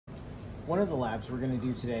One of the labs we're going to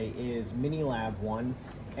do today is Mini Lab 1,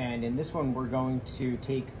 and in this one we're going to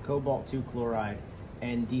take cobalt 2 chloride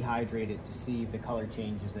and dehydrate it to see the color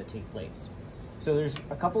changes that take place. So there's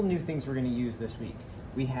a couple new things we're going to use this week.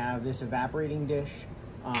 We have this evaporating dish,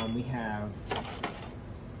 we have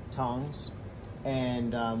tongs,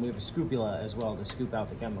 and we have a scoopula as well to scoop out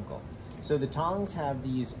the chemical. So the tongs have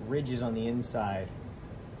these ridges on the inside,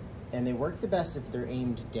 and they work the best if they're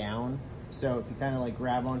aimed down. So if you kind of like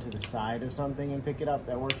grab onto the side of something and pick it up,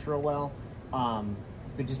 that works real well.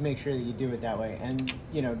 But just make sure that you do it that way. And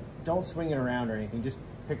you know, don't swing it around or anything. Just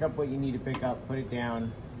pick up what you need to pick up, put it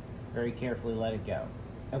down, very carefully let it go.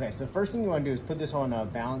 Okay, so first thing you want to do is put this on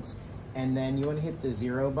balance, and then you want to hit the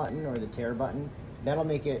 0 button or the tare button. That'll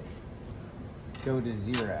make it go to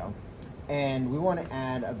 0. And we want to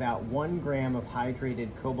add about 1 gram of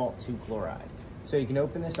hydrated cobalt 2 chloride. So you can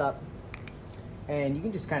open this up, and you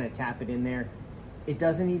can just kind of tap it in there. It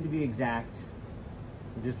doesn't need to be exact.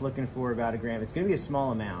 I'm just looking for about 1 gram. It's going to be a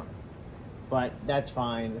small amount, but that's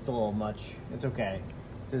fine. It's a little much. It's okay.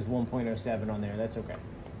 It says 1.07 on there. That's okay.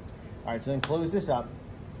 All right, so then close this up.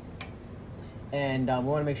 And we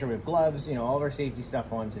want to make sure we have gloves, you know, all of our safety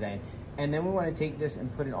stuff on today. And then we want to take this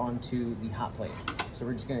and put it onto the hot plate. So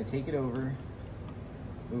we're just going to take it over,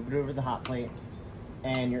 move it over the hot plate,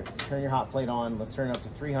 and turn your hot plate on. Let's turn it up to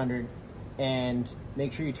 300. And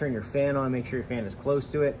make sure you turn your fan on, make sure your fan is close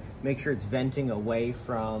to it, make sure it's venting away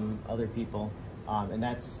from other people, and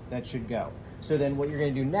that should go. So then what you're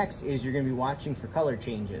going to do next is you're going to be watching for color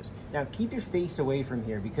changes. Now keep your face away from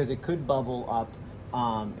here because it could bubble up.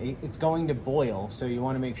 It's going to boil, so you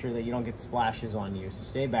want to make sure that you don't get splashes on you, so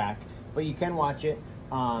stay back. But you can watch it,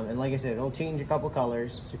 and like I said, it'll change a couple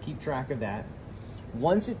colors, so keep track of that.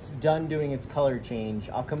 Once it's done doing its color change,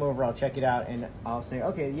 I'll come over, I'll check it out, and I'll say,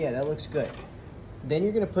 okay, yeah, that looks good. Then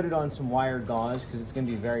you're gonna put it on some wire gauze because it's gonna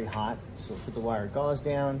be very hot. So put the wire gauze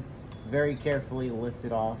down, very carefully lift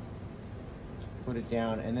it off, put it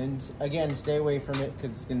down, and then again, stay away from it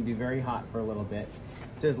because it's gonna be very hot for a little bit.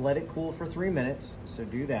 It says let it cool for 3 minutes, so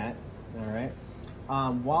do that, all right?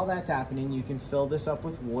 While that's happening, you can fill this up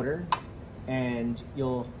with water, and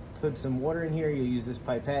you'll put some water in here, you'll use this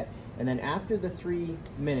pipette, and then after the 3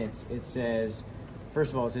 minutes, it says,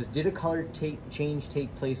 first of all, it says, did a color change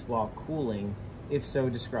take place while cooling? If so,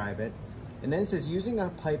 describe it. And then it says, using a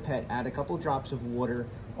pipette, add a couple drops of water,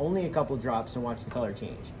 only a couple drops, and watch the color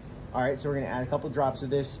change. All right, so we're gonna add a couple drops of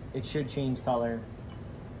this. It should change color.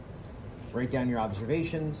 Write down your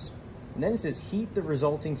observations. And then it says, heat the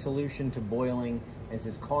resulting solution to boiling, and it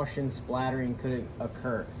says, caution, splattering could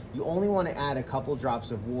occur. You only want to add a couple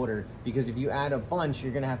drops of water because if you add a bunch,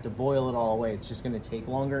 you're going to have to boil it all away. It's just going to take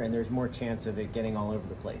longer, and there's more chance of it getting all over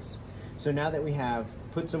the place. So now that we have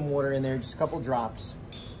put some water in there, just a couple drops,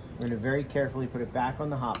 we're going to very carefully put it back on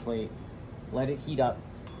the hot plate, let it heat up.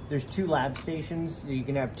 There's 2 lab stations. You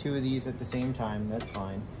can have 2 of these at the same time. That's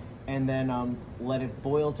fine. And then let it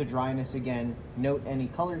boil to dryness again. Note any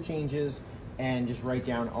color changes, and just write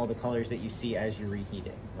down all the colors that you see as you reheat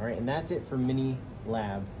it. All right, and that's it for Mini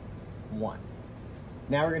Lab 1.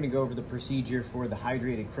 Now we're going to go over the procedure for the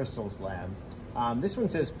hydrated crystals lab. This one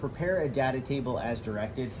says prepare a data table as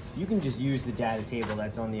directed. You can just use the data table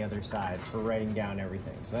that's on the other side for writing down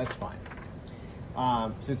everything, so that's fine.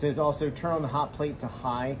 So it says also turn on the hot plate to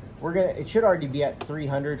high. It should already be at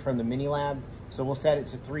 300 from the Mini Lab, so we'll set it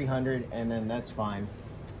to 300, and then that's fine.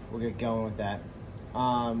 We'll get going with that.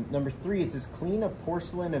 Number 3, it says clean a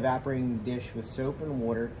porcelain evaporating dish with soap and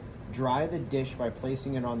water. Dry the dish by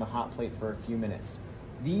placing it on the hot plate for a few minutes.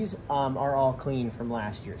 These are all clean from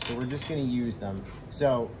last year, so we're just going to use them.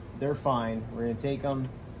 So they're fine. We're going to take them.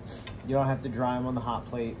 You don't have to dry them on the hot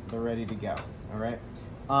plate. They're ready to go. All right.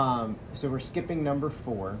 So we're skipping number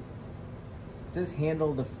 4. It says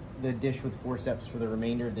handle the dish with forceps for the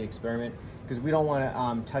remainder of the experiment because we don't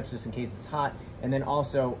want to touch this in case it's hot. And then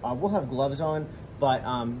also we'll have gloves on, but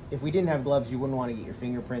if we didn't have gloves, you wouldn't want to get your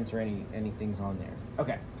fingerprints or anything's on there.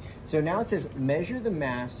 Okay. So now it says measure the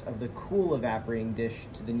mass of the cool evaporating dish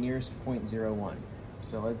to the nearest 0.01.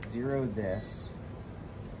 So let's 0 this.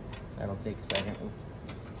 That'll take a second.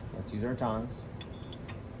 Let's use our tongs.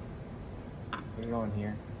 Put it on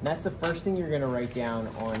here. And that's the first thing you're going to write down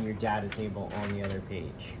on your data table on the other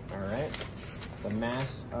page. All right? The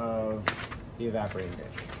mass of the evaporating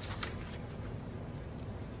dish.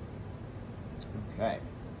 Okay.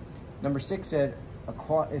 Number 6 said,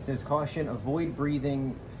 it says caution, avoid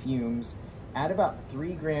breathing fumes. Add about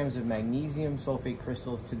 3 grams of magnesium sulfate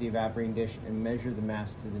crystals to the evaporating dish and measure the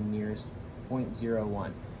mass to the nearest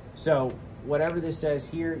 0.01. So whatever this says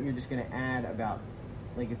here, you're just going to add about,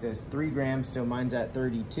 like it says, 3 grams. So mine's at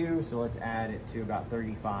 32, so let's add it to about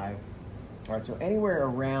 35. All right, so anywhere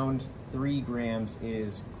around 3 grams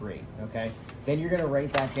is great, okay? Then you're gonna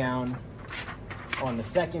write that down on the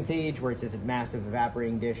second page where it says a massive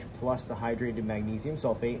evaporating dish plus the hydrated magnesium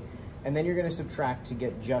sulfate, and then you're gonna subtract to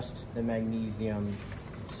get just the magnesium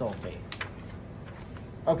sulfate.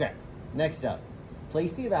 Okay, next up,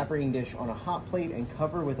 place the evaporating dish on a hot plate and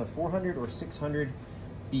cover with a 400 or 600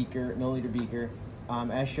 milliliter beaker,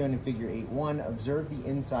 as shown in figure 8.1. Observe the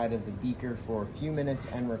inside of the beaker for a few minutes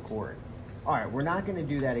and record. All right, we're not gonna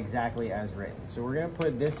do that exactly as written. So we're gonna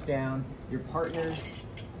put this down. Your partner,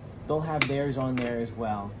 they'll have theirs on there as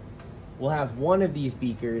well. We'll have one of these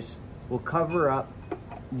beakers, we'll cover up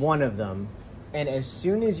one of them, and as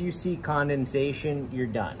soon as you see condensation, you're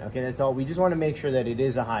done. Okay, that's all. We just wanna make sure that it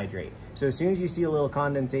is a hydrate. So as soon as you see a little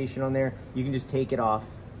condensation on there, you can just take it off,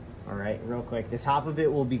 all right, real quick. The top of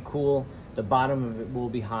it will be cool, the bottom of it will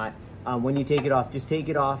be hot. When you take it off, just take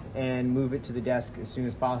it off and move it to the desk as soon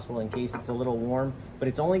as possible in case it's a little warm, but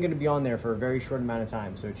it's only gonna be on there for a very short amount of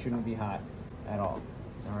time, so it shouldn't be hot at all.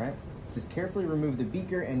 All right, just carefully remove the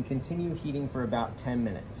beaker and continue heating for about 10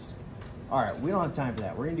 minutes. All right, we don't have time for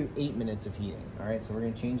that. We're gonna do 8 minutes of heating. All right, so we're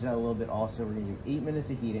gonna change that a little bit also. We're gonna do 8 minutes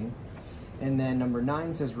of heating. And then number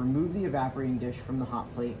 9 says, remove the evaporating dish from the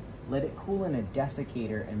hot plate, let it cool in a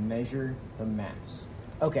desiccator and measure the mass.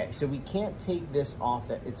 Okay, so we can't take this off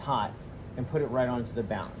that it's hot and put it right onto the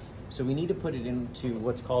balance. So we need to put it into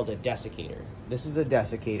what's called a desiccator. This is a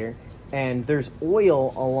desiccator, and there's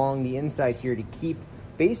oil along the inside here to keep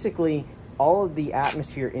basically all of the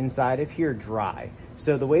atmosphere inside of here dry.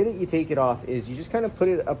 So the way that you take it off is you just kind of put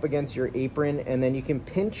it up against your apron, and then you can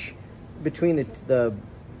pinch between the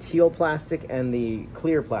teal plastic and the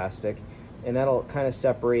clear plastic, and that'll kind of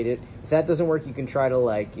separate it. If that doesn't work, you can try to,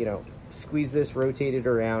 like, you know, squeeze this, rotate it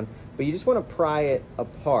around, but you just want to pry it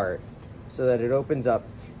apart so that it opens up.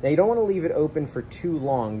 Now you don't want to leave it open for too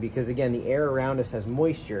long because, again, the air around us has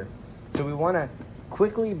moisture. So we want to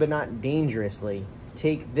quickly but not dangerously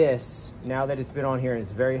take this, now that it's been on here and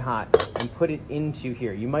it's very hot, and put it into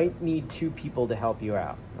here. You might need 2 people to help you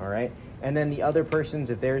out, all right? And then the other persons,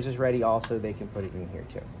 if theirs is ready also, they can put it in here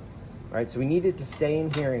too. All right, so we need it to stay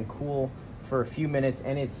in here and cool for a few minutes,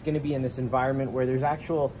 and it's going to be in this environment where there's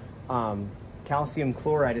actual calcium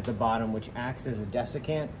chloride at the bottom, which acts as a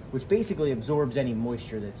desiccant, which basically absorbs any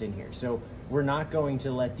moisture that's in here. So we're not going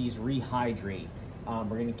to let these rehydrate. We're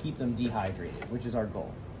going to keep them dehydrated, which is our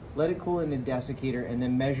goal. Let it cool in a desiccator and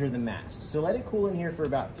then measure the mass. So let it cool in here for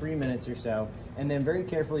about 3 minutes or so, and then very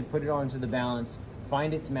carefully put it onto the balance,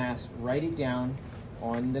 find its mass, write it down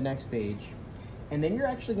on the next page, and then you're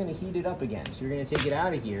actually going to heat it up again. So you're going to take it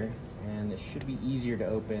out of here, and it should be easier to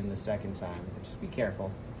open the second time, but just be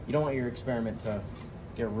careful. You don't want your experiment to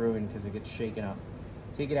get ruined because it gets shaken up.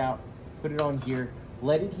 Take it out, put it on here,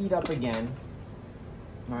 let it heat up again.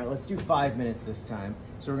 All right, let's do 5 minutes this time.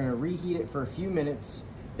 So we're gonna reheat it for a few minutes,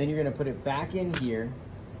 then you're gonna put it back in here.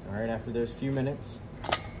 All right, after those few minutes,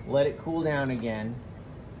 let it cool down again.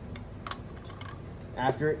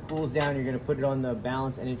 After it cools down, you're gonna put it on the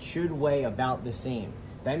balance, and it should weigh about the same.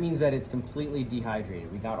 That means that it's completely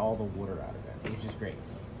dehydrated. We got all the water out of it, which is great.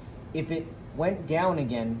 If it went down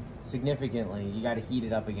again significantly, you got to heat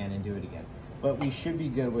it up again and do it again. But we should be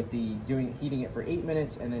good with the heating it for 8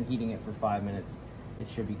 minutes and then heating it for 5 minutes. It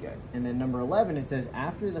should be good. And then number 11, it says,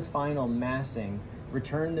 after the final massing,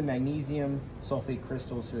 return the magnesium sulfate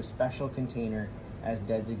crystals to a special container as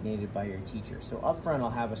designated by your teacher. So up front, I'll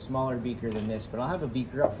have a smaller beaker than this, but I'll have a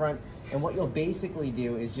beaker up front. And what you'll basically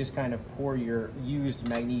do is just kind of pour your used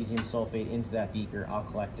magnesium sulfate into that beaker. I'll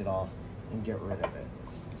collect it all and get rid of it.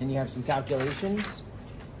 Then you have some calculations,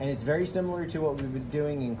 and it's very similar to what we've been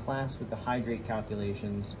doing in class with the hydrate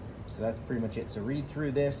calculations. So that's pretty much it. So read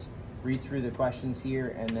through this, read through the questions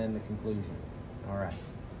here, and then the conclusion. All right,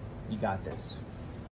 you got this.